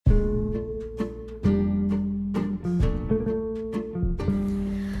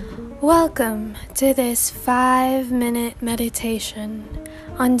Welcome to this 5-minute meditation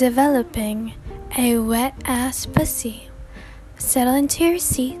on developing a wet-ass pussy. Settle into your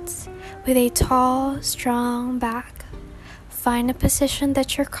seats with a tall, strong back. Find a position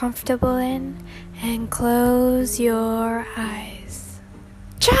that you're comfortable in and close your eyes.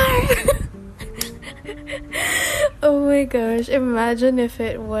 Char! Oh my gosh, imagine if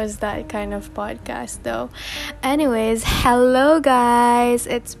it was that kind of podcast though. Anyways, hello guys.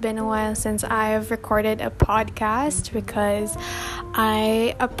 It's been a while since I've recorded a podcast because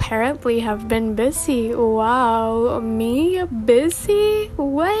I apparently have been busy. Wow, me busy?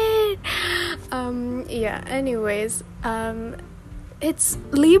 What? Anyways, it's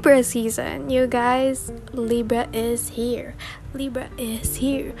Libra season, you guys. Libra is here.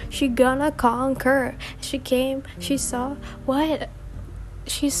 She gonna conquer. She came, she saw. What?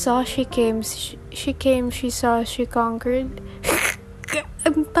 She saw, she came. She came, she saw, she conquered.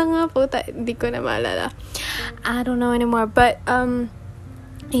 Ang tanga po, hindi ko na maalala. I don't know anymore. But, I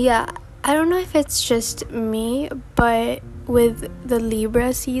don't know if it's just me, but with the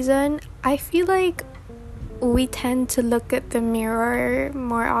Libra season, I feel like we tend to look at the mirror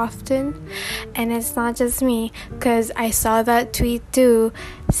more often, and it's not just me, because I saw that tweet too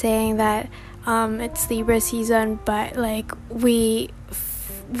saying that it's Libra season, but like we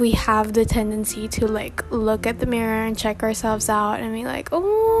have the tendency to like look at the mirror and check ourselves out and be like,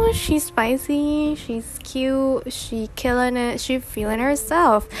 oh, she's spicy, she's cute, she killing it, she feeling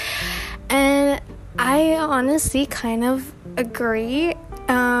herself. And I honestly kind of agree.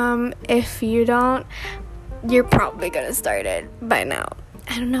 If you don't, you're probably gonna start it by now.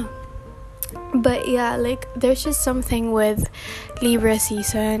 I don't know. But yeah, like there's just something with Libra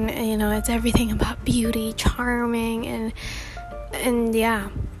season, you know, it's everything about beauty, charming, and yeah.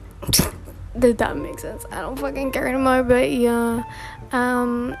 Does that make sense? I don't fucking care anymore. But yeah,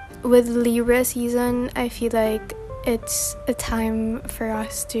 with Libra season, I feel like it's a time for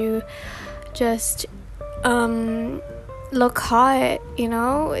us to just look hot, you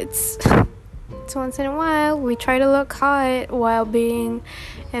know. It's once in a while we try to look hot while being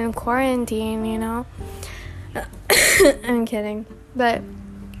in quarantine, you know. I'm kidding. But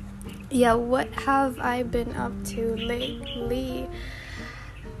yeah, what have I been up to lately?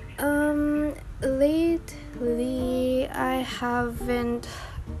 Lately I haven't.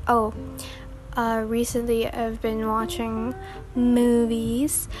 Recently I've been watching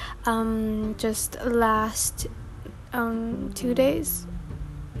movies. Just last 2 days,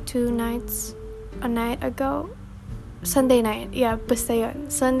 2 nights, a night ago, Sunday night, yeah, basta yun.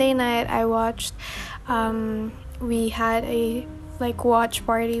 Sunday night I watched, we had a like watch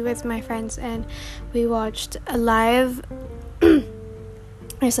party with my friends, and we watched Alive.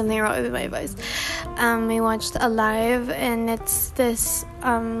 There's something wrong with my voice. We watched Alive, and it's this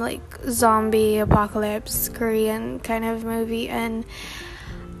like zombie apocalypse Korean kind of movie, and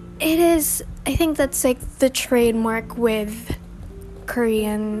it is, I think that's like the trademark with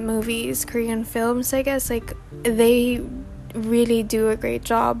Korean movies, Korean films, I guess. Like they really do a great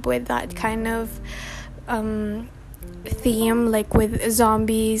job with that kind of theme, like with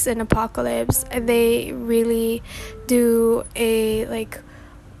zombies and apocalypse. They really do a like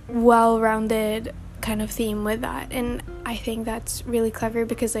well-rounded kind of theme with that, and I think that's really clever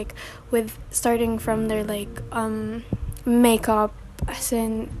because like with starting from their like makeup, as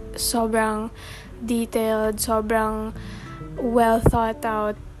in sobrang detailed, sobrang well thought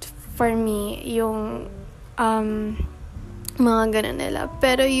out for me yung mga ganun nila.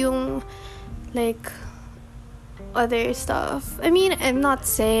 Pero yung like other stuff, I mean, I'm not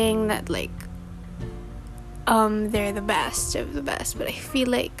saying that like they're the best of the best, but I feel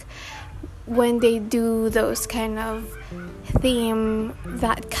like when they do those kind of theme,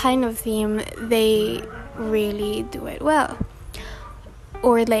 they really do it well.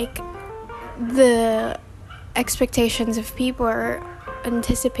 Or like the expectations of people, or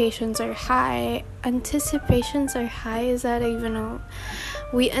anticipations are high, is that even a,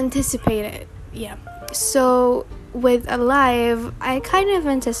 we anticipate it, yeah. So with Alive, I kind of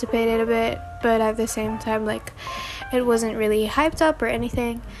anticipated a bit, but at the same time, like, it wasn't really hyped up or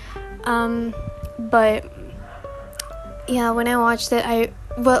anything. But yeah, when I watched it,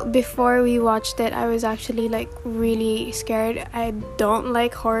 before we watched it, I was actually like really scared. I don't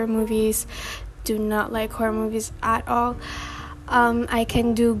like horror movies, do not like horror movies at all. I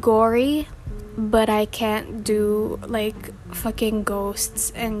can do gory, but I can't do like fucking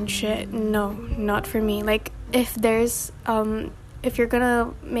ghosts and shit. No, not for me. Like if there's if you're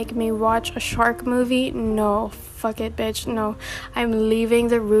gonna make me watch a shark movie, no, fuck it, bitch, no. I'm leaving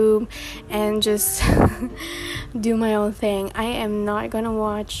the room and just do my own thing. I am not gonna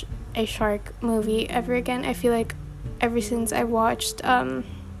watch a shark movie ever again. I feel like ever since I watched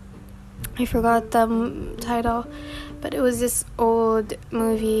I forgot the title, but it was this old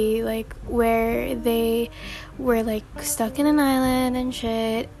movie like where they were like stuck in an island and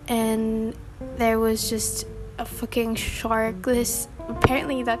shit, and there was just a fucking shark.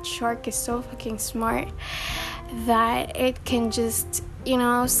 Apparently that shark is so fucking smart that it can just,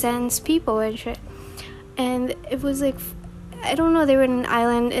 sense people and shit. And it was like, I don't know, they were in an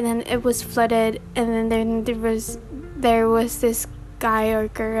island and then it was flooded, and then there was this guy or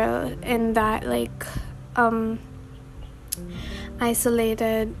girl in that like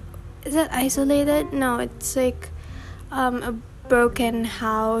isolated, is that isolated? No, it's like a broken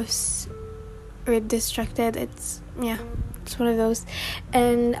house or destructed. It's one of those.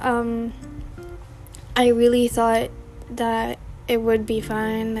 And I really thought that it would be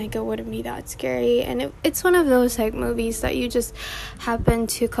fine, like it wouldn't be that scary, and it's one of those like movies that you just happen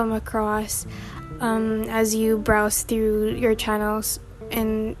to come across as you browse through your channels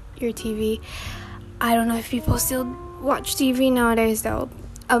and your TV. I don't know if people still watch TV nowadays though,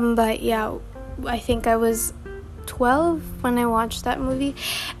 but yeah, I think I was 12 when I watched that movie,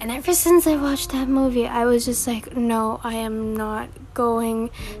 and ever since I watched that movie I was just like, no, I am not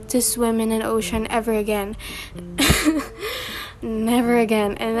going to swim in an ocean ever again. Never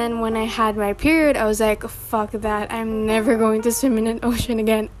again. And then when I had my period, I was like, fuck that, I'm never going to swim in an ocean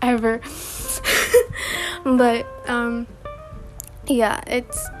again ever. But yeah,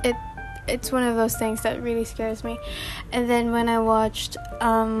 it's one of those things that really scares me. And then when I watched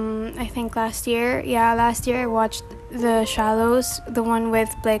I think last year I watched The Shallows, the one with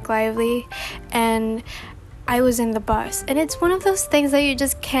Blake Lively, and I was in the bus, and it's one of those things that you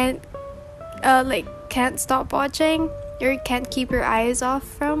just can't stop watching, or you can't keep your eyes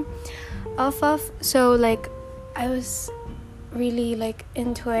off of. So like I was really like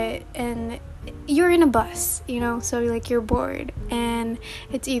into it, and you're in a bus, so like you're bored, and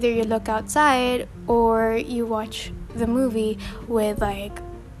it's either you look outside or you watch the movie with like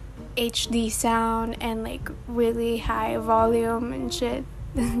HD sound and like really high volume and shit.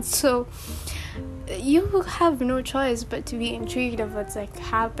 And so you have no choice but to be intrigued of what's like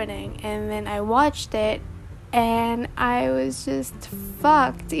happening. And then I watched it and I was just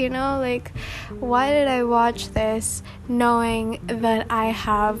fucked, like, why did I watch this knowing that I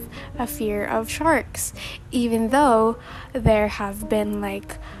have a fear of sharks, even though there have been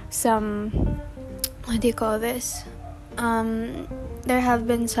like some, what do you call this, there have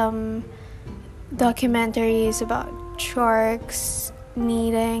been some documentaries about sharks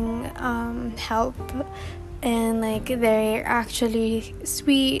needing help, and like they're actually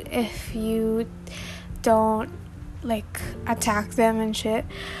sweet if you don't like attack them and shit.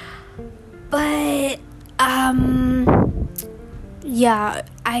 But yeah,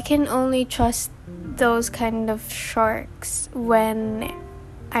 I can only trust those kind of sharks when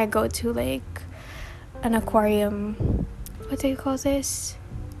I go to like an aquarium. What do you call this?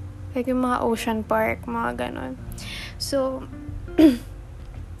 Like yung mga ocean park, mga ganon. So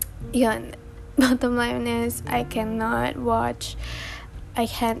yun, bottom line is I can't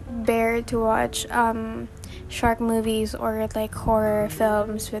bear to watch shark movies or like horror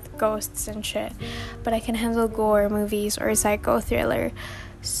films with ghosts and shit, but I can handle gore movies or psycho thriller.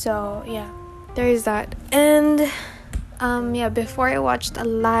 So yeah, there is that. And before I watched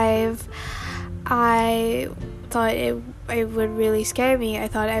Alive, I thought it would really scare me. I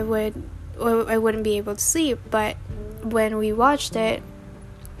thought I wouldn't be able to sleep, but when we watched it,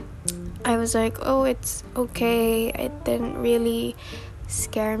 I was like, oh, it's okay. It didn't really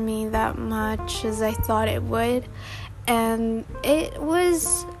scare me that much as I thought it would. And it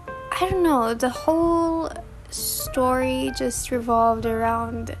was, I don't know, the whole story just revolved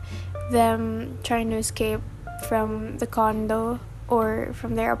around them trying to escape from the condo or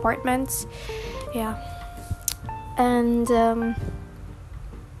from their apartments. Yeah. And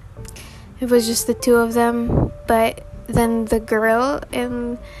it was just the two of them, but then the girl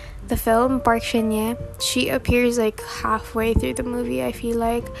in the film, Park Shin-ye, she appears like halfway through the movie, I feel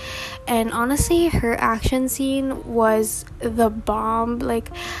like, and honestly her action scene was the bomb. Like,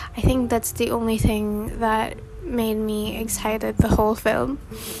 I think that's the only thing that made me excited the whole film,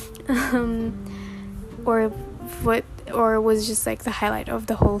 or was just like the highlight of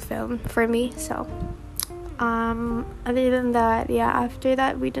the whole film for me. So other than that, after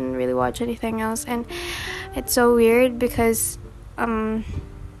that we didn't really watch anything else. And it's so weird because I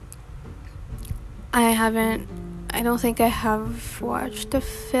don't think I have watched the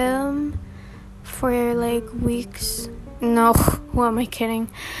film for like weeks. No, who am I kidding?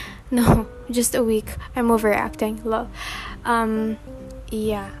 No, just a week. I'm overacting. Lol.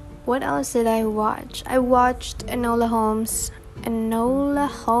 Yeah. what else did I watch? I watched Enola Holmes.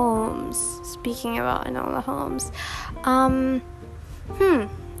 Speaking about Enola Holmes, I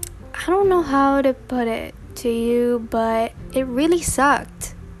don't know how to put it to you, but it really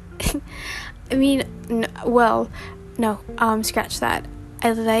sucked. I mean, scratch that.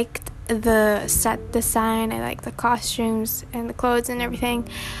 I liked the set design, I liked the costumes and the clothes and everything.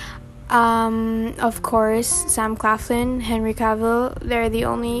 Of course, Sam Claflin, Henry Cavill, they're the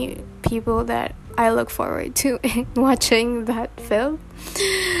only people that I look forward to watching that film.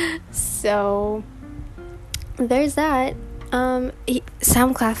 So there's that.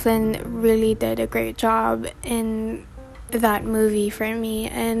 Sam Claflin really did a great job in that movie for me,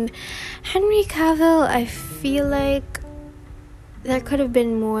 and Henry Cavill, I feel like there could have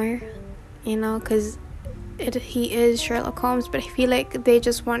been more, because he is Sherlock Holmes, but I feel like they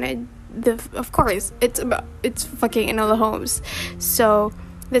just wanted of course it's fucking Enola Holmes, so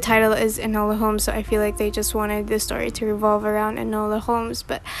the title is Enola Holmes, so I feel like they just wanted the story to revolve around Enola Holmes.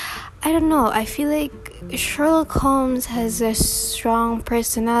 But I don't know, I feel like Sherlock Holmes has a strong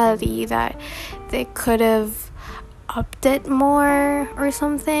personality that they could have upped it more or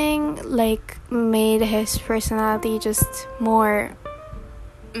something, like made his personality just more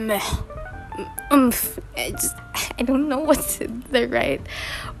I don't know what's the right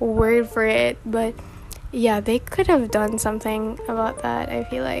word for it, but yeah, they could have done something about that, I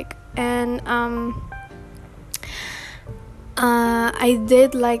feel like. And I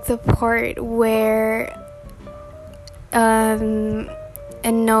did like the part where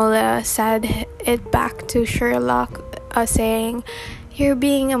Enola said it back to Sherlock, saying, "You're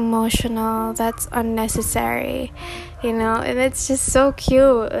being emotional, that's unnecessary," and it's just so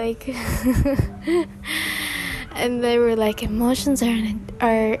cute, like and they were like, emotions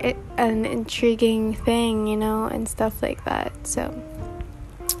are an intriguing thing, and stuff like that. So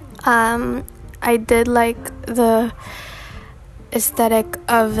I did like the aesthetic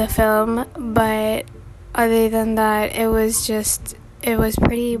of the film, but other than that, it was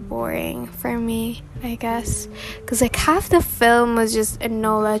pretty boring for me, I guess, because like half the film was just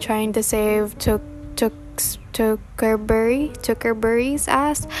Enola trying to save Tuckerberry's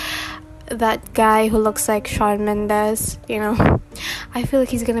ass, that guy who looks like Shawn Mendes. I feel like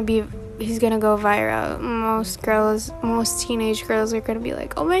he's gonna go viral. Most teenage girls are gonna be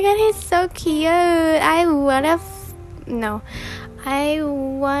like, oh my god, he's so cute, I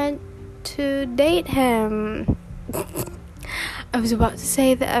want to date him. I was about to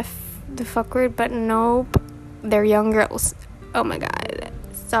say the fuck word, but nope, they're young girls. Oh my god,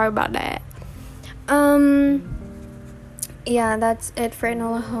 sorry about that. Yeah, that's it for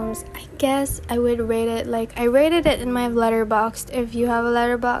Enola Holmes. I guess I would rate it like I rated it in my Letterboxd. If you have a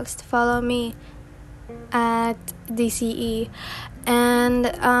Letterboxd, follow me at DCE, and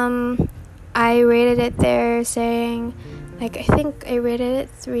I rated it there, saying, like, I think I rated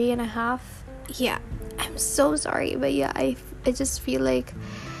it 3.5. Yeah, I'm so sorry, but yeah, I just feel like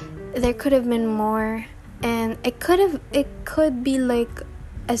there could have been more, and it could be like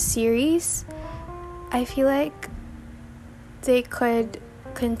a series. I feel like they could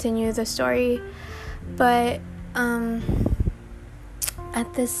continue the story, but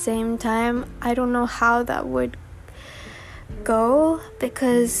at the same time, I don't know how that would go,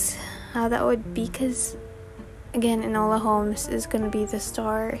 because again, Enola Holmes is gonna be the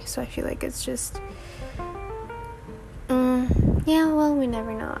star, so I feel like it's just we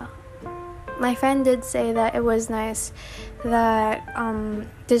never know. My friend did say that it was nice that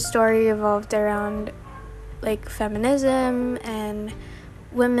the story revolved around like feminism and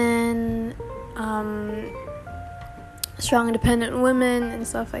women, strong independent women and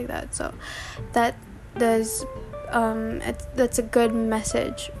stuff like that, so that does that's a good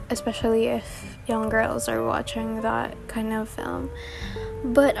message, especially if young girls are watching that kind of film.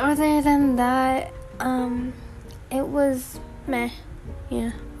 But other than that, it was meh. Yeah,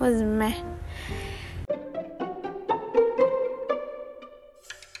 it was meh.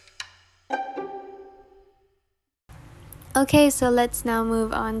 Okay, so let's now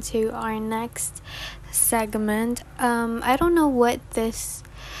move on to our next segment. I don't know what this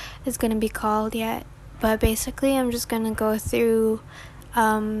is gonna be called yet, but basically I'm just gonna go through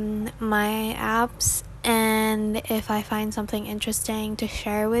my apps, and if I find something interesting to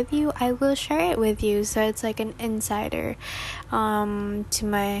share with you, I will share it with you, so it's like an insider to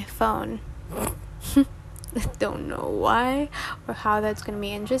my phone. I don't know why or how that's gonna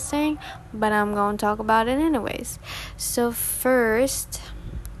be interesting, but I'm gonna talk about it anyways. So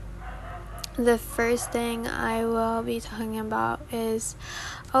the first thing I will be talking about is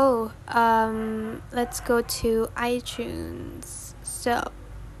let's go to iTunes. So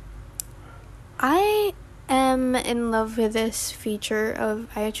I am in love with this feature of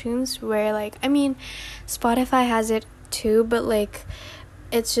iTunes where, like, I mean, Spotify has it too, but like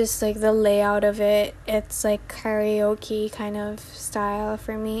it's just like the layout of it, it's like karaoke kind of style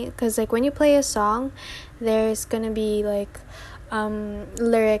for me, because like when you play a song, there's gonna be like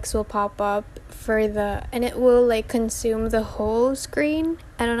lyrics will pop up and it will like consume the whole screen.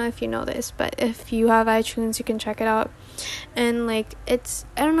 I don't know if you know this, but if you have iTunes, you can check it out. And like it's,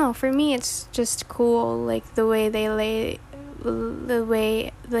 I don't know, for me it's just cool, like the way they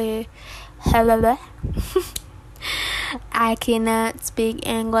I cannot speak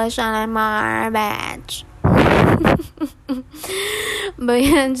English and I'm badge. But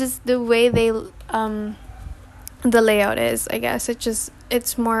yeah, just the way the layout is, I guess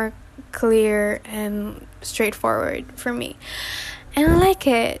it's more clear and straightforward for me, and I like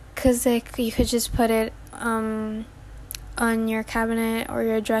it because like you could just put it on your cabinet or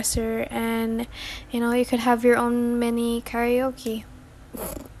your dresser, and you could have your own mini karaoke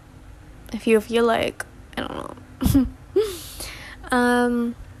if you feel like, I don't know.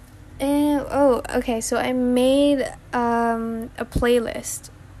 Okay, so I made a playlist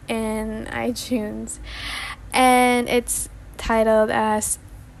in iTunes, and it's titled as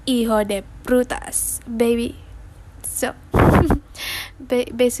Hijo de Brutas, baby. So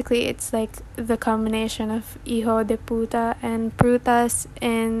basically it's like the combination of Hijo de Puta, and Brutas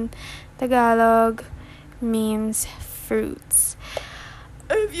in Tagalog means fruits,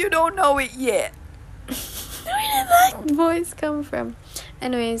 if you don't know it yet. Where did that voice come from?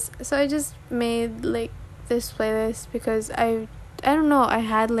 Anyways, so I just made like this playlist because I don't know, I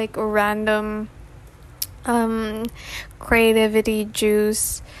had like a random creativity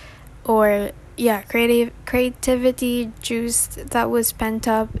juice, or creativity juice that was pent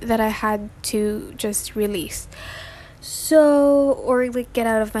up that I had to just release, or like get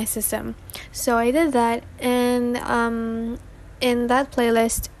out of my system. So I did that, and in that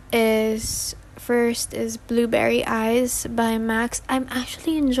playlist first is Blueberry Eyes by Max. I'm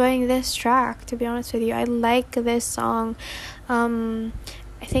actually enjoying this track, to be honest with you. I like this song. I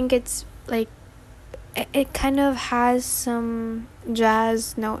think it's like it kind of has some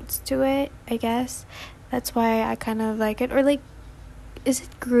jazz notes to it, I guess. That's why I kind of like it. Or like, is it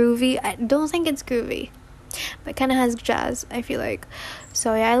groovy? I don't think it's groovy, but it kind of has jazz, I feel like.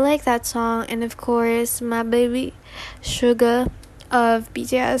 So yeah, I like that song. And of course, My Baby Sugar of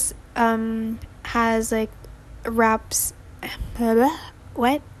BTS has like raps.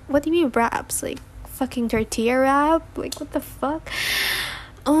 What do you mean raps? Like fucking tortilla rap? Like what the fuck?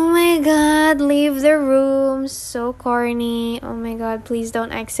 Oh my god, leave the room. So corny. Oh my god, please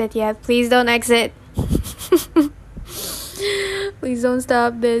don't exit yet. Please don't exit. Please don't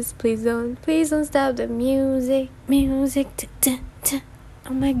stop this. Please don't stop the music. Oh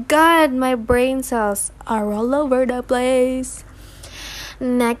my god, my brain cells are all over the place.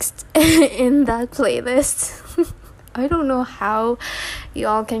 Next in that playlist. I don't know how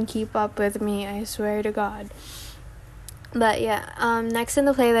y'all can keep up with me, I swear to god. But yeah, next in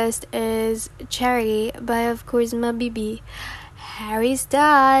the playlist is Cherry by, of course, my baby Harry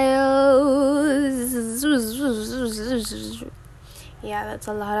Styles. Yeah, that's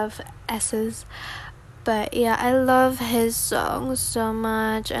a lot of S's. But yeah, I love his songs so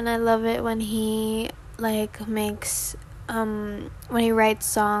much, and I love it when he like makes when he writes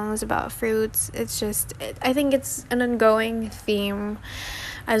songs about fruits. It's just I think it's an ongoing theme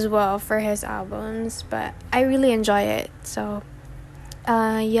as well for his albums, but I really enjoy it. So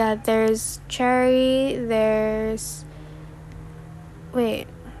yeah, there's Cherry,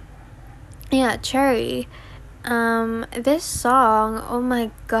 Cherry. This song, oh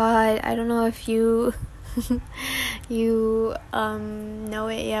my god, I don't know if you know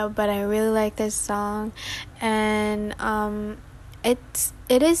it yet, but I really like this song. And it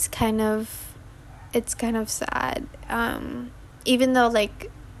is kind of sad, even though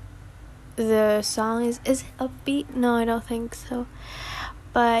like the song is it upbeat? No, I don't think so.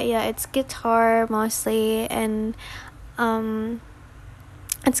 But yeah, it's guitar mostly, and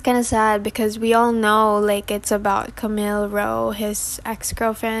it's kind of sad because we all know like it's about Camille Rowe, his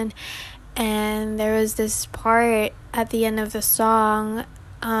ex-girlfriend, and there was this part at the end of the song.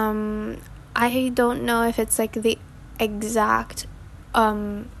 I don't know if it's like the exact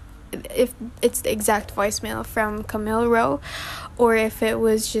if it's the exact voicemail from Camille Rowe, or if it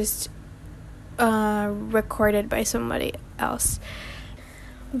was just recorded by somebody else.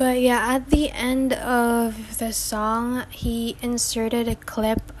 But yeah, at the end of the song, he inserted a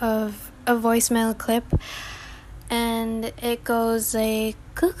voicemail clip, and it goes like,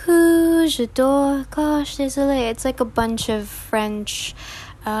 coucou, j'adore, gosh, désolé. It's like a bunch of French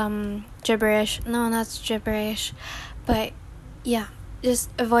gibberish. No, not gibberish, but yeah, just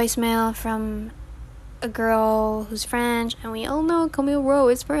a voicemail from a girl who's French, and we all know Camille Rowe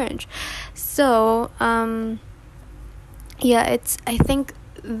is French. So yeah, I think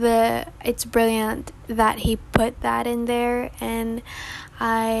it's brilliant that he put that in there, and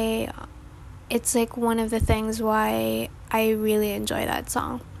it's like one of the things why I really enjoy that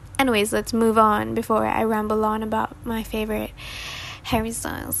song. Anyways, let's move on before I ramble on about my favorite Harry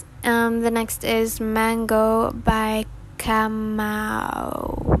Styles. The next is Mango by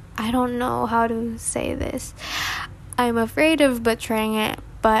Kamau. I don't know how to say this. I'm afraid of butchering it,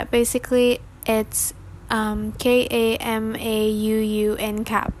 but basically it's Kamau in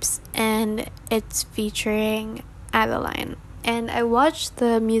caps, and it's featuring Adeline. And I watched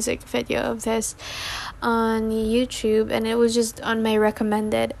the music video of this on YouTube, and it was just on my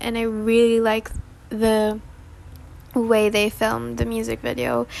recommended, and I really like the way they filmed the music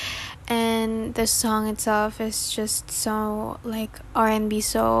video, and the song itself is just so like R&B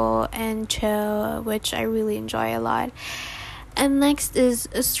soul and chill, which I really enjoy a lot. And next is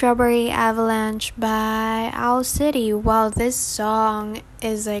Strawberry Avalanche by Owl City. Wow, this song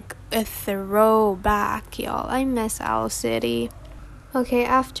is like a throwback, y'all. I miss Owl City. Okay,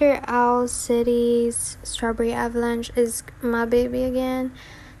 after Owl City's Strawberry Avalanche is My Baby Again,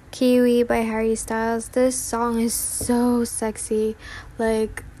 Kiwi by Harry Styles. This song is so sexy.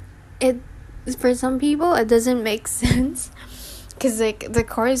 Like, it, for some people, it doesn't make sense. Because, like, the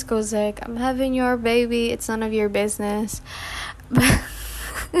chorus goes like, I'm having your baby, it's none of your business.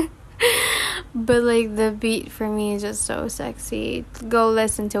 But like, the beat for me is just so sexy. Go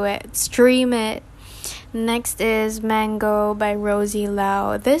listen to it. Stream it. Next is Mango by Rosie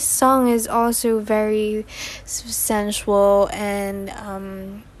Lau. This song is also very sensual and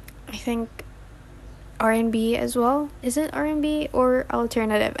I think R&B as well. Is it R&B or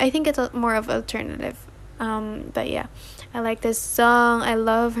alternative? I think it's more of alternative. But yeah, I like this song. I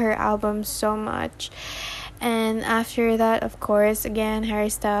love her album so much. And after that, of course, again, Harry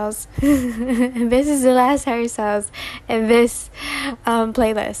Styles. This is the last Harry Styles in this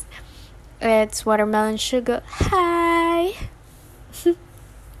playlist. It's Watermelon Sugar High.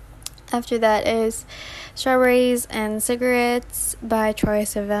 After that is Strawberries and Cigarettes by Troye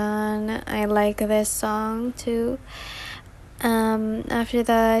Sivan. I like this song too. After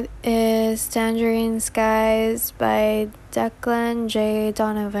that is Tangerine Skies by Declan J.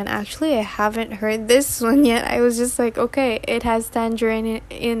 Donovan. Actually, I haven't heard this one yet. I was just like, okay, it has tangerine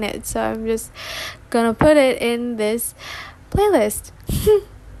in it, so I'm just gonna put it in this playlist.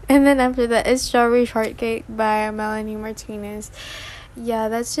 And then after that is Strawberry Shortcake by Melanie Martinez. Yeah,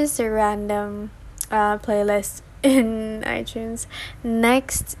 that's just a random playlist in iTunes.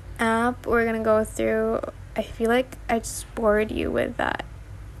 Next app we're gonna go through. I feel like I just bored you with that.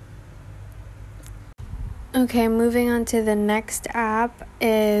 Okay, moving on to the next app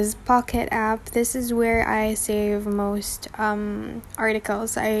is Pocket app. This is where I save most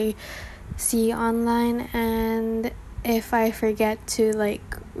articles I see online, and if I forget to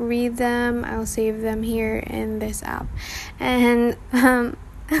like read them, I'll save them here in this app. And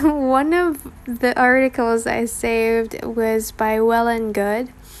one of the articles I saved was by Well and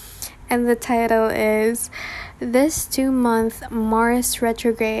Good. And the title is This 2-month Mars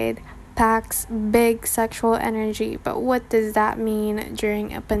retrograde packs big sexual energy, but what does that mean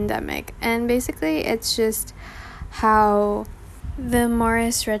during a pandemic? And basically it's just how the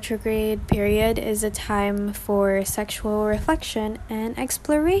Mars retrograde period is a time for sexual reflection and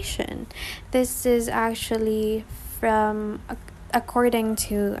exploration. This is actually from according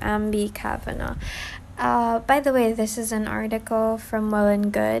to Ambi Kavanaugh. By the way, this is an article from Well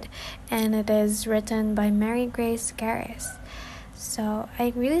and Good, and it is written by Mary Grace Garris. So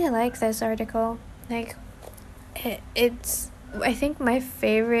I really like this article. Like, it's I think my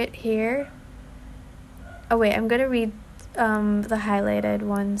favorite here. Oh wait, I'm gonna read the highlighted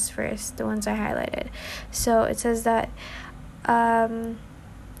ones first, the ones I highlighted. So it says that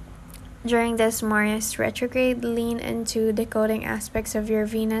during this Mars retrograde, lean into decoding aspects of your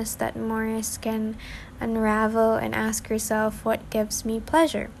Venus that Mars can unravel and ask yourself, what gives me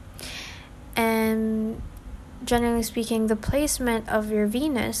pleasure? And generally speaking, the placement of your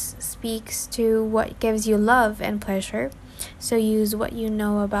Venus speaks to what gives you love and pleasure. So use what you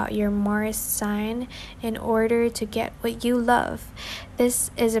know about your Mars sign in order to get what you love.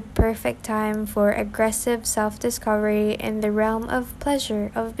 This is a perfect time for aggressive self-discovery in the realm of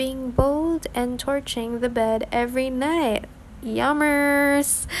pleasure, of being bold and torching the bed every night.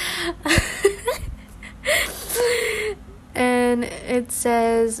 Yummers! And it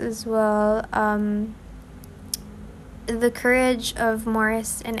says as well, the courage of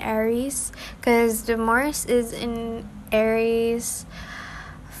Mars in Aries, because the Mars is in Aries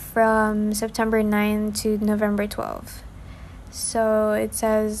from September 9 to November 12. So it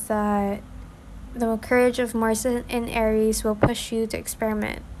says that the courage of Mars in Aries will push you to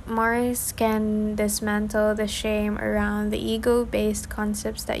experiment. Mars can dismantle the shame around the ego-based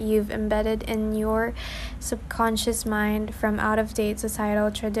concepts that you've embedded in your subconscious mind from out-of-date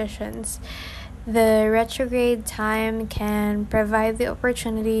societal traditions. The retrograde time can provide the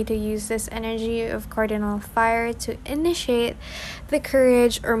opportunity to use this energy of cardinal fire to initiate the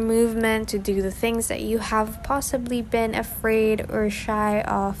courage or movement to do the things that you have possibly been afraid or shy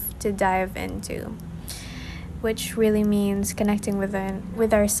of to dive into, which really means connecting with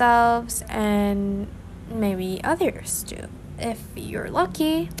ourselves and maybe others too, if you're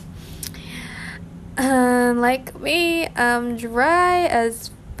lucky. Like me, I'm dry as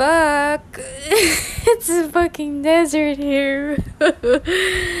fuck. It's a fucking desert here.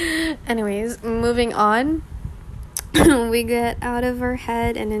 Anyways, moving on. We get out of our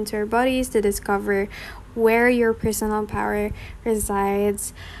head and into our bodies to discover where your personal power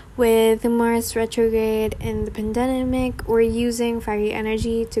resides. With Mars retrograde in the pandemic, we're using fiery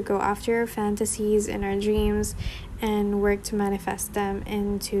energy to go after our fantasies and our dreams and work to manifest them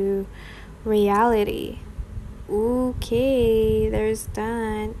into reality. Okay, there's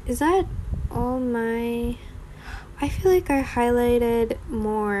that. Is that all my... I feel like I highlighted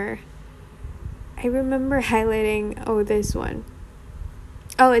more. I remember highlighting... this one.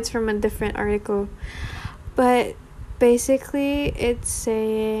 It's from a different article. But basically, it's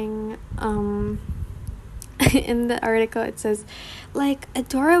saying... in the article, it says, like,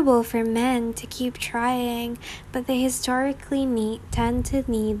 adorable for men to keep trying, but they historically tend to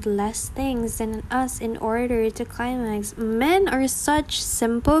need less things than us in order to climax. Men are such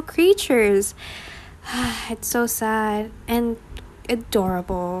simple creatures. It's so sad and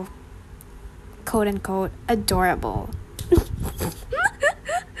adorable, quote unquote adorable.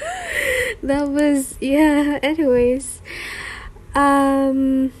 That was, anyways,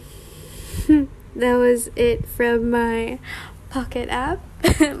 that was it from my pocket app.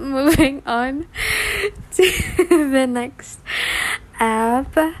 Moving on to the next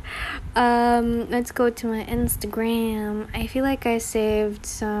app. Let's go to my Instagram. I feel like I saved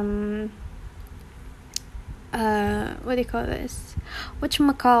some what do you call this?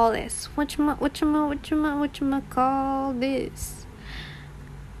 Whatchamacall this?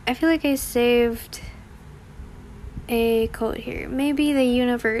 I feel like I saved a quote here. Maybe the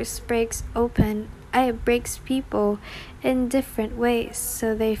universe breaks people in different ways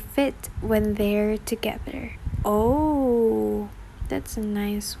so they fit when they're together. Oh, that's a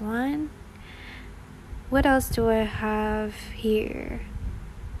nice one. What else do I have here?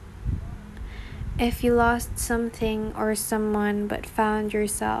 If you lost something or someone but found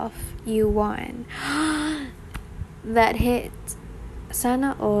yourself, you won. That hit.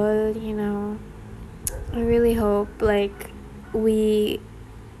 Sana all, I really hope we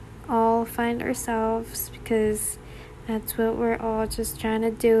all find ourselves, because that's what we're all just trying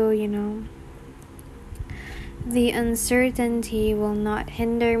to do. The uncertainty will not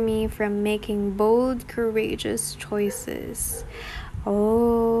hinder me from making bold, courageous choices.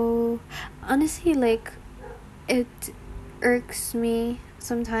 Oh, honestly, it irks me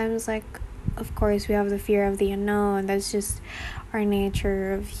sometimes. Of course, we have the fear of the unknown. That's just our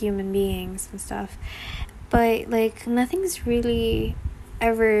nature of human beings and stuff. But, nothing's really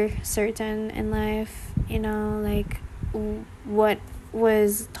ever certain in life, what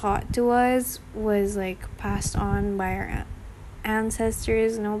was taught to us was, passed on by our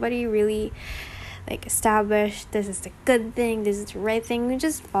ancestors. Nobody really, established this is the good thing, this is the right thing. We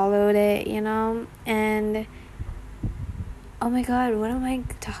just followed it, and... Oh my god, what am I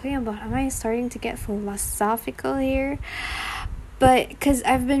talking about? Am I starting to get philosophical here? But, because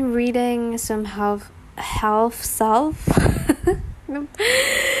I've been reading some self-help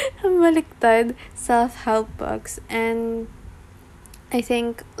books, and I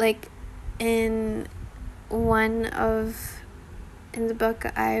think, in the book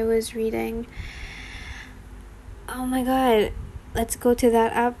I was reading, oh my god, let's go to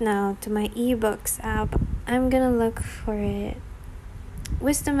that app now, to my ebooks app. I'm gonna look for it.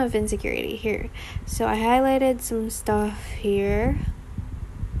 Wisdom of Insecurity, here. So I highlighted some stuff here.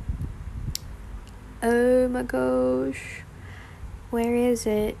 Oh my gosh, where is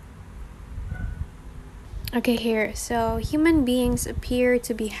it? Okay, here. So human beings appear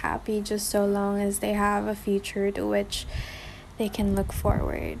to be happy just so long as they have a future to which they can look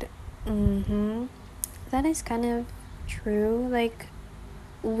forward. That is kind of true.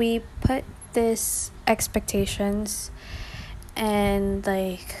 we put this expectations and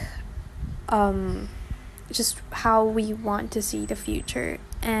like just how we want to see the future,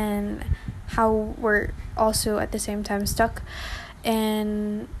 and how we're also at the same time stuck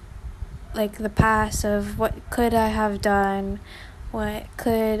in like the past of what could I have done, what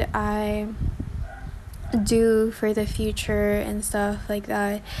could I do for the future and stuff like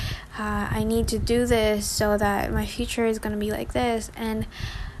that. I need to do this so that my future is gonna be like this, and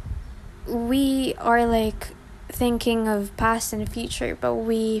we are like thinking of past and future, but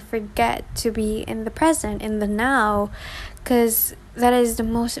we forget to be in the present, in the now, because that is the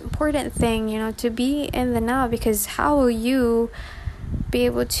most important thing, you know, to be in the now, because how will you be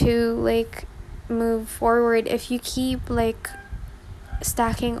able to like move forward if you keep like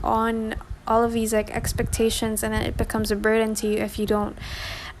stacking on all of these like expectations, and then it becomes a burden to you if you don't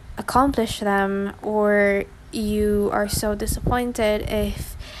accomplish them, or you are so disappointed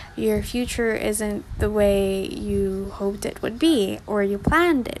if your future isn't the way you hoped it would be or you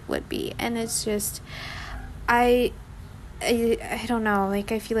planned it would be. And it's just I don't know,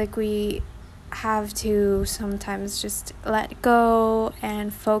 like I feel like we have to sometimes just let go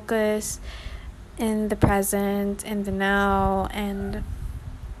and focus in the present, in the now. And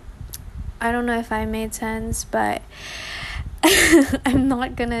I don't know if I made sense, but I'm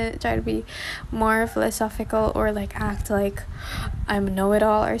not gonna try to be more philosophical or like act like I'm a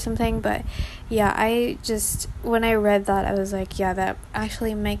know-it-all or something, but yeah, I just, when I read that, I was like, yeah, that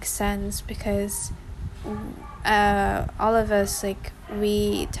actually makes sense, because all of us, like,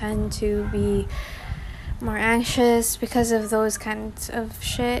 we tend to be more anxious because of those kinds of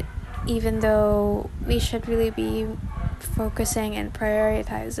shit, even though we should really be focusing and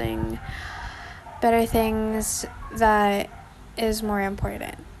prioritizing better things that is more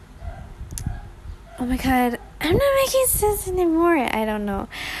important. Oh my god, I'm not making sense anymore. I don't know,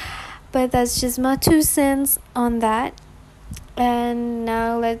 but that's just my 2 cents on that. And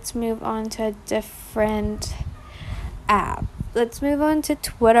now let's move on to a different app. Let's move on to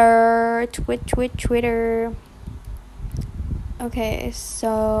Twitter. Twitter. Okay,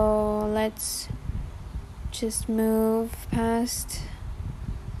 so let's just move past.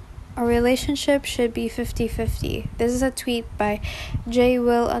 A relationship should be 50-50. This is a tweet by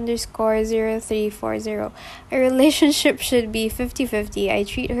jwill_0340. A relationship should be 50-50. I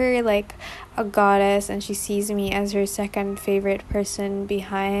treat her like a goddess, and she sees me as her second favorite person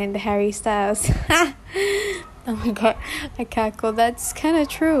behind Harry Styles. Oh my god, I cackled. That's kind of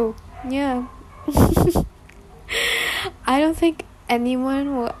true. Yeah. I don't think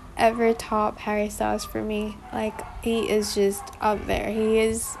anyone will ever top Harry Styles for me. Like, he is just up there. He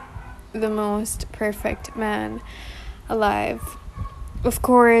is the most perfect man alive. Of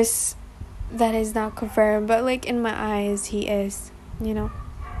course, that is not confirmed, but like in my eyes, he is, you know.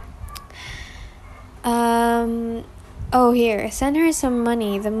 Oh, here, send her some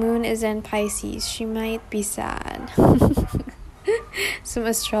money. The moon is in Pisces. She might be sad. Some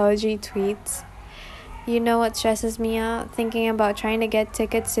astrology tweets. You know what stresses me out? Thinking about trying to get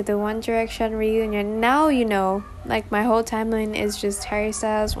tickets to the One Direction reunion. Now you know. Like, my whole timeline is just Harry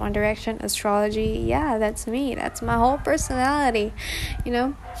Styles, One Direction, astrology. Yeah, that's me. That's my whole personality, you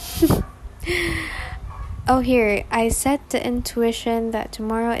know? Oh, here. I set the intuition that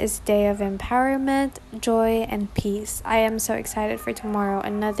tomorrow is a day of empowerment, joy, and peace. I am so excited for tomorrow.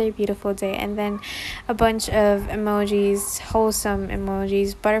 Another beautiful day. And then a bunch of emojis, wholesome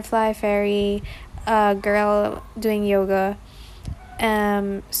emojis. Butterfly, fairy, girl doing yoga,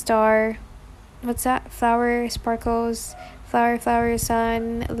 star, what's that, flower, sparkles, flower,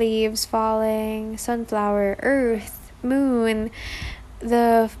 sun, leaves falling, sunflower, earth, moon,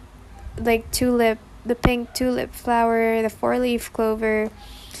 the like tulip, the pink tulip flower, the 4-leaf clover,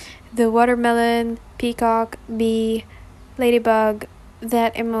 the watermelon, peacock, bee, ladybug,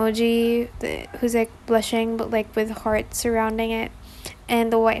 that emoji who's like blushing but like with heart surrounding it,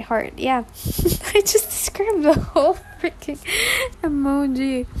 and the white heart. Yeah. I just described the whole freaking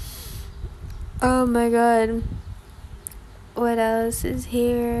emoji. Oh my god. What else is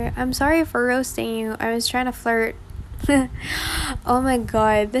here? I'm sorry for roasting you. I was trying to flirt. Oh my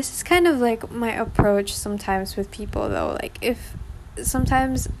god. This is kind of like my approach sometimes with people though. Like, if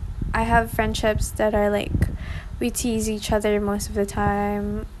sometimes I have friendships that are like, we tease each other most of the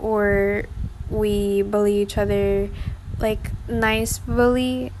time, or we bully each other, like nice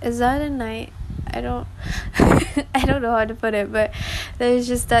bully. Is that a night? I don't I don't know how to put it, but there's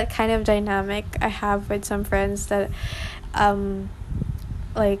just that kind of dynamic I have with some friends that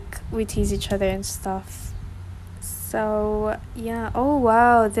like we tease each other and stuff. So yeah. Oh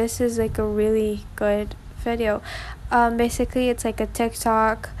wow, this is like a really good video. Basically it's like a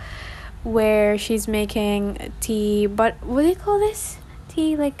TikTok where she's making tea, but what do you call this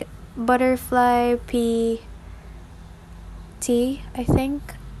tea, like butterfly pea tea, I think.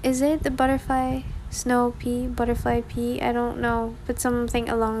 Is it the butterfly pea? I don't know, but something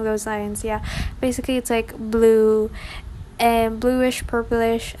along those lines. Yeah, basically it's like blue and bluish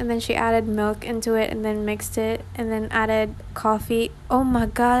purplish, and then she added milk into it and then mixed it and then added coffee. Oh my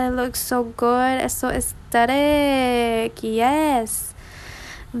god, it looks so good. It's so aesthetic. Yes.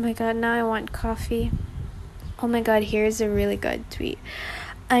 Oh my god, now I want coffee. Oh my god, here's a really good tweet.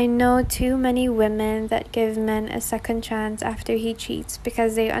 I know too many women that give men a second chance after he cheats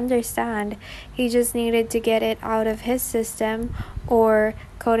because they understand he just needed to get it out of his system or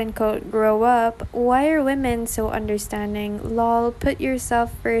quote unquote grow up. Why are women so understanding? Lol, put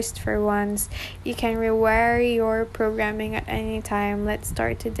yourself first for once. You can rewire your programming at any time. Let's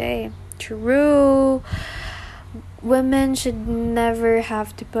start today. True. Women should never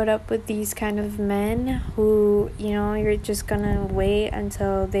have to put up with these kind of men who, you're just gonna wait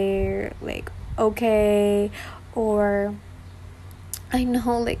until they're like okay, or I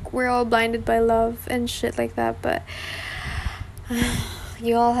know, like, we're all blinded by love and shit like that, but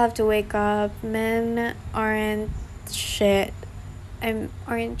you all have to wake up. Men aren't shit, but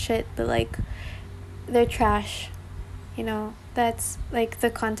like they're trash, that's like the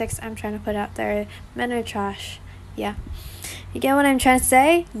context I'm trying to put out there. Men are trash. Yeah, you get what I'm trying to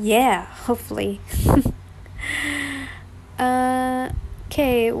say? Yeah, hopefully.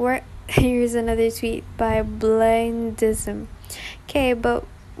 Okay, here's another tweet by Blindism. Okay, but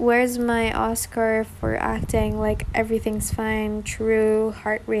where's my Oscar for acting like everything's fine? True,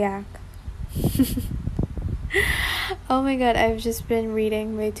 heart react. Oh my god, I've just been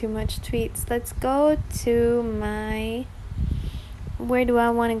reading way too much tweets. Let's go to where do I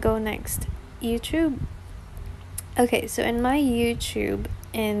want to go next? YouTube. Okay, so in my YouTube,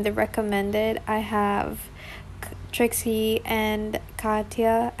 in the recommended, I have Trixie and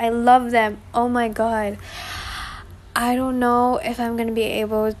Katya. I love them. Oh my god. I don't know if I'm gonna be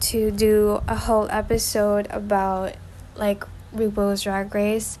able to do a whole episode about like RuPaul's Drag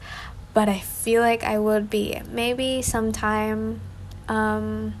Race, but I feel like I would be. Maybe sometime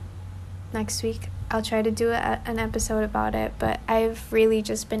next week I'll try to do an episode about it, but I've really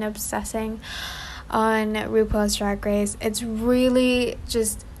just been obsessing on RuPaul's Drag Race. It's really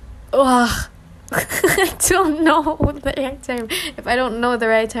just I don't know the right term. If I don't know the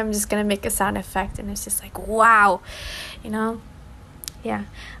right term, I'm just gonna make a sound effect and it's just like wow, yeah.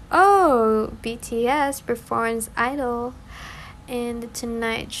 Oh, BTS performs Idol in the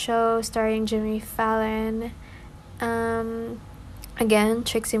Tonight Show starring Jimmy Fallon. Again,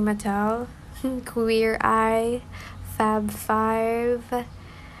 Trixie Mattel, Queer Eye, Fab Five,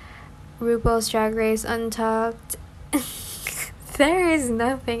 RuPaul's Drag Race Untucked. There is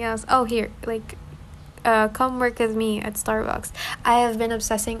nothing else. Oh, here, like, come work with me at Starbucks. I have been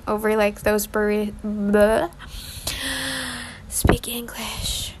obsessing over like those speak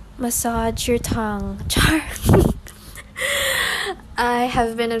English. Massage your tongue. I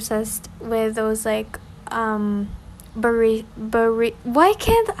have been obsessed with those like why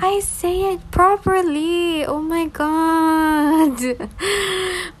can't I say it properly? Oh my god.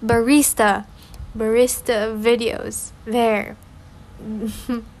 barista videos there.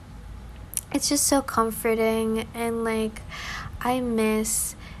 It's just so comforting, and like I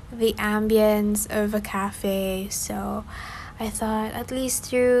miss the ambience of a cafe, so I thought at least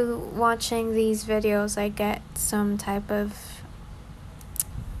through watching these videos I get some type of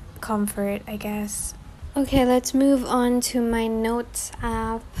comfort, I guess. Okay, let's move on to my notes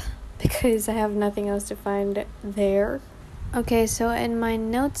app because I have nothing else to find there. Okay, so in my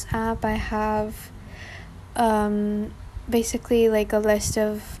notes app I have basically like a list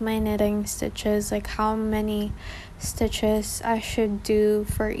of my knitting stitches, like how many stitches I should do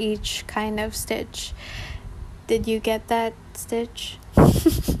for each kind of stitch. Did you get that stitch?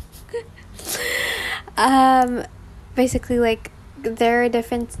 Basically like there are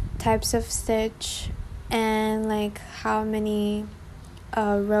different types of stitch and like how many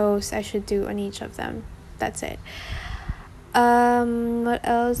rows I should do on each of them. That's it. What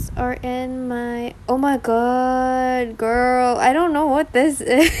else are in my... Oh my god, girl, I don't know what this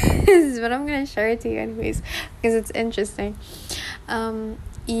is, but I'm gonna share it to you anyways because it's interesting.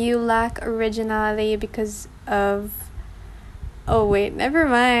 You lack originality because of... Oh wait, never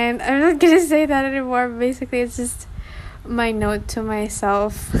mind, I'm not gonna say that anymore. Basically it's just my note to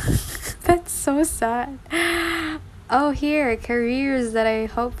myself. That's so sad. Oh, here, careers that I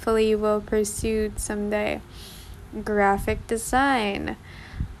hopefully will pursue someday. Graphic design,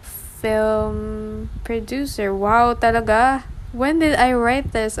 film producer. Wow, talaga? When did I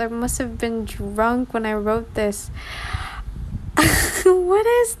write this? I must have been drunk when I wrote this. What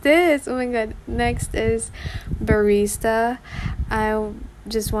is this? Oh my god. Next is barista. I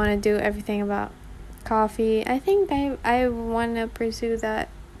just want to do everything about coffee. I think I want to pursue that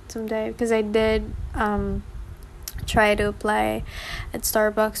someday, because I did try to apply at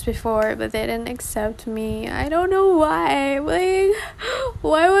Starbucks before, but they didn't accept me. I don't know why. Like,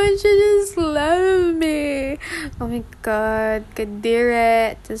 why wouldn't you just love me? Oh my god,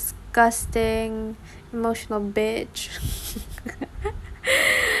 kadire, disgusting, emotional bitch.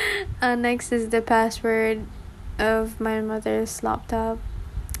 Next is the password of my mother's laptop,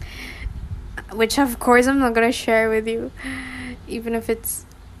 which of course I'm not gonna share with you, even if it's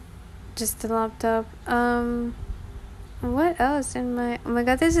just a laptop. What else in my... Oh my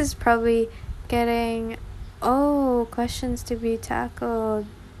god, this is probably getting... Oh, questions to be tackled.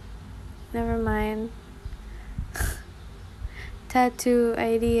 Never mind. Tattoo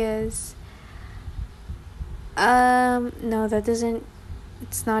ideas. No, that doesn't...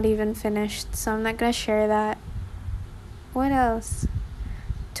 It's not even finished, so I'm not gonna share that. What else?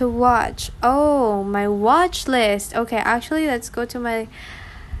 To watch. Oh, my watch list. Okay, actually, let's go to my...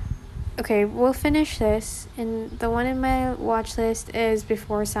 Okay, we'll finish this, and the one in my watch list is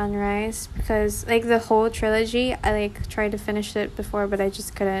Before Sunrise, because like the whole trilogy, I like tried to finish it before, but I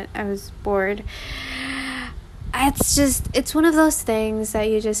just couldn't. I was bored. It's one of those things that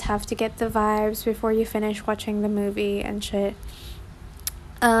you just have to get the vibes before you finish watching the movie and shit.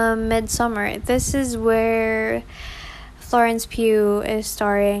 Midsummer. This is where Florence Pugh is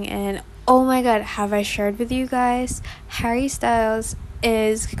starring in. Oh my god, have I shared with you guys? Harry Styles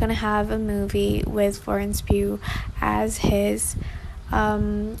is gonna have a movie with Florence Pugh as his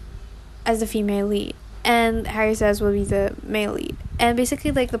as the female lead, and Harry Styles will be the male lead. And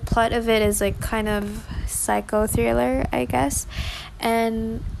basically, like, the plot of it is like kind of psycho thriller, I guess.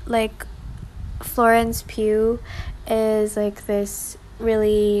 And like, Florence Pugh is like this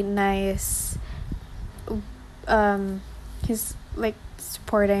really nice his like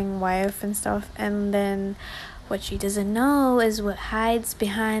supporting wife and stuff, and then what she doesn't know is what hides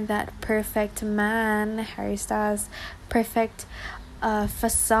behind that perfect man. Harry Styles' perfect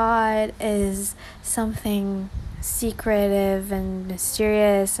facade is something secretive and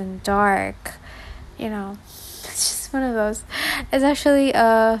mysterious and dark. You know, it's just one of those. It's actually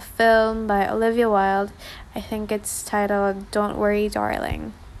a film by Olivia Wilde. I think it's titled Don't Worry,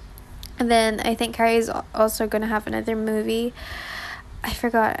 Darling. And then I think Harry's also gonna have another movie. I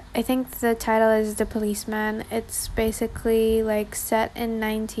forgot. I think the title is The Policeman. It's basically like set in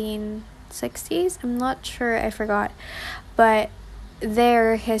 1960s. I'm not sure. I forgot. But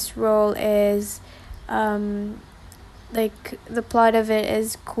there, his role is like, the plot of it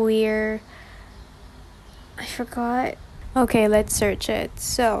is queer. I forgot. Okay, let's search it.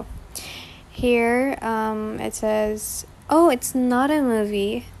 So here it says, oh, it's not a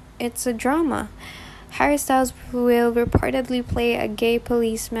movie, it's a drama. Harry Styles will reportedly play a gay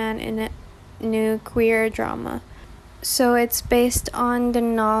policeman in a new queer drama. So it's based on the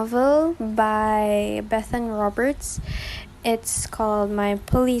novel by Bethan Roberts. It's called My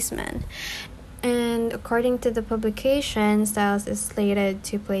Policeman. And according to the publication, Styles is slated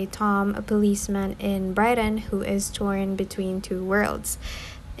to play Tom, a policeman in Brighton who is torn between two worlds.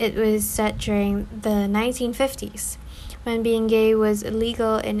 It was set during the 1950s. When being gay was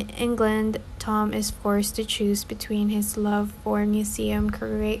illegal in England, Tom is forced to choose between his love for museum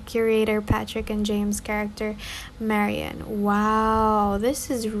curator Patrick and James' character Marion. Wow,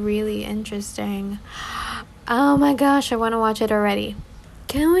 this is really interesting. Oh my gosh, I want to watch it already.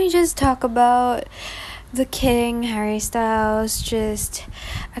 Can we just talk about the king, Harry Styles, just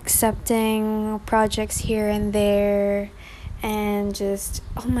accepting projects here and there? And just,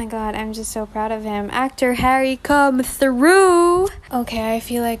 oh my god, I'm just so proud of him. Actor Harry, come through! Okay, I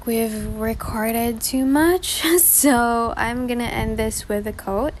feel like we've recorded too much, so I'm gonna end this with a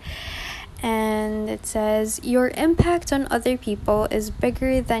quote. And it says, your impact on other people is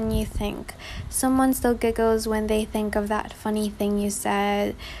bigger than you think. Someone still giggles when they think of that funny thing you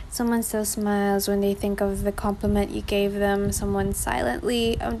said. Someone still smiles when they think of the compliment you gave them. Someone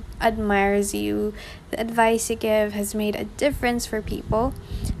silently admires you. The advice you give has made a difference for people.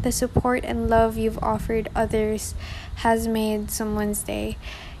 The support and love you've offered others has made someone's day.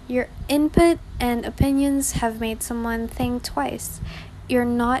 Your input and opinions have made someone think twice. You're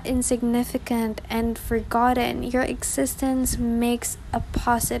not insignificant and forgotten. Your existence makes a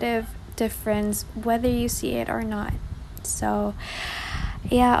positive difference, whether you see it or not. So,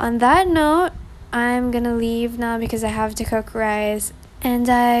 yeah, on that note, I'm gonna leave now because I have to cook rice. And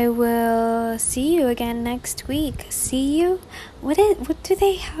I will see you again next week. See you?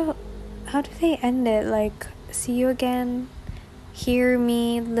 How do they end it? Like, see you again, hear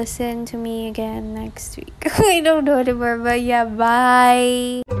me, listen to me again next week. I don't know anymore, but yeah,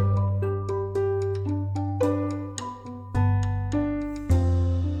 bye.